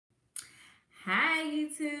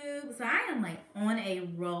YouTube. So I am like on a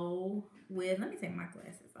roll with, let me take my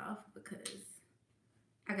glasses off because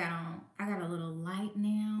I got a little light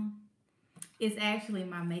now. It's actually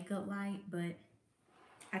my makeup light, but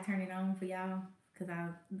I turn it on for y'all because I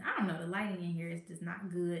don't know, the lighting in here is just not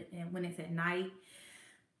good, and when it's at night,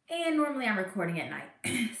 and normally I'm recording at night.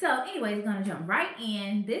 So anyways, gonna jump right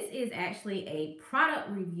in. This is actually a product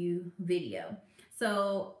review video.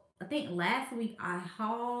 So I think last week I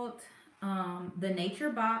hauled the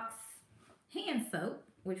Nature Box hand soap,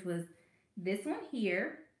 which was this one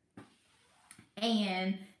here,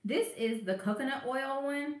 and this is the coconut oil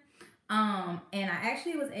one. And I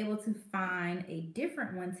actually was able to find a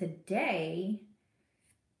different one today,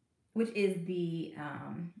 which is the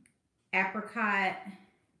apricot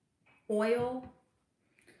oil.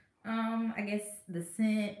 I guess the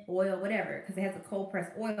scent oil, whatever, because it has a cold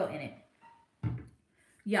pressed oil in it.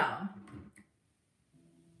 Y'all,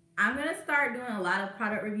 I'm gonna start doing a lot of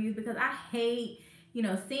product reviews because I hate,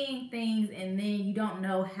 seeing things and then you don't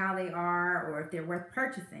know how they are or if they're worth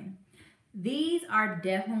purchasing. These are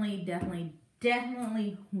definitely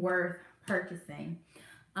worth purchasing.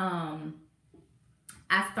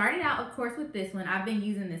 I started out, of course, with this one. I've been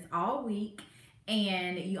using this all week,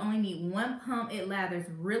 and you only need one pump. It lathers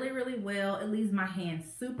really well. It leaves my hands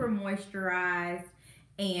super moisturized,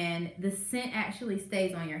 and the scent actually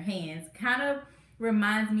stays on your hands. Kind of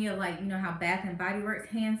reminds me of, like, how Bath and Body Works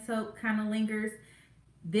hand soap kind of lingers.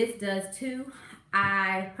 This does too.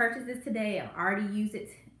 I purchased this today. I've already used it,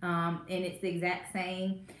 and it's the exact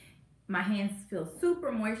same. My hands feel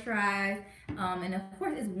super moisturized, and of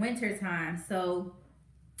course it's winter time, so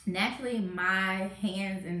naturally my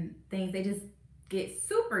hands and things, they just get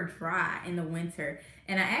super dry in the winter.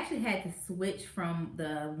 And I actually had to switch from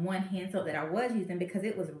the one hand soap that I was using because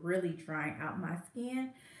it was really drying out my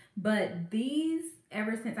skin. But these,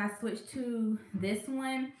 ever since I switched to this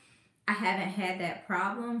one, I haven't had that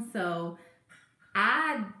problem. So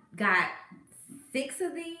I got 6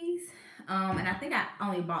 of these, and I think I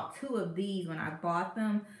only bought 2 of these when I bought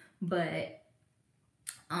them. But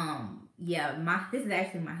yeah, this is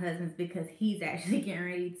actually my husband's because he's actually getting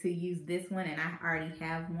ready to use this one, and I already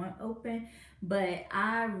have one open. But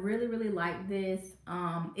I really like this.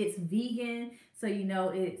 It's vegan, so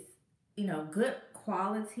it's good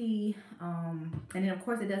quality, and then of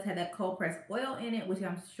course it does have that cold pressed oil in it, which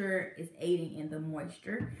I'm sure is aiding in the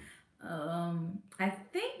moisture. I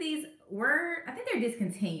think they're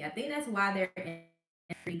discontinued. I think that's why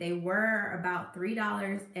they were about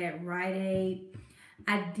 $3 at Rite Aid.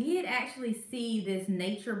 I did actually see this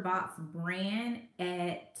Nature Box brand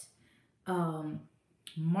at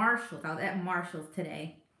Marshalls. I was at Marshalls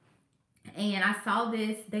today, and I saw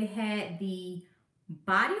this. They had the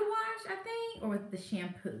body wash, I think, or with the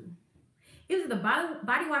shampoo. It was the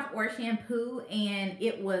body wash or shampoo, and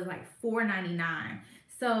it was like $4.99.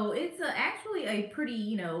 So it's actually a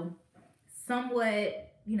pretty,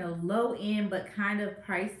 somewhat, low end but kind of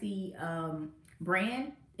pricey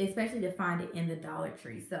brand, especially to find it in the Dollar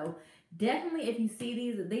Tree. So definitely, if you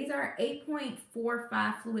see these are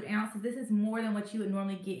 8.45 fluid ounces. This is more than what you would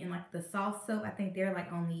normally get in like the soft soap. I think they're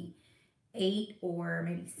like only 8 or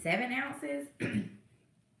maybe 7 ounces.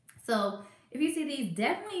 So if you see these,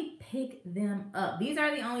 definitely pick them up. These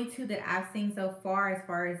are the only 2 that I've seen so far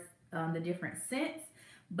as the different scents.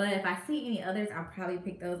 But if I see any others, I'll probably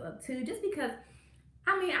pick those up too, just because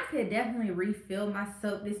I could definitely refill my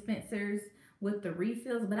soap dispensers with the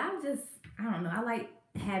refills, but I don't know, I like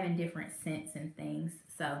having different scents and things.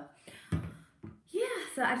 So yeah,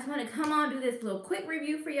 so I just want to come on, do this little quick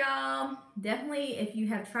review for y'all. Definitely, if you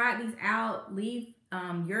have tried these out, leave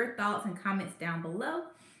your thoughts and comments down below,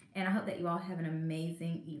 and I hope that you all have an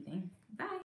amazing evening.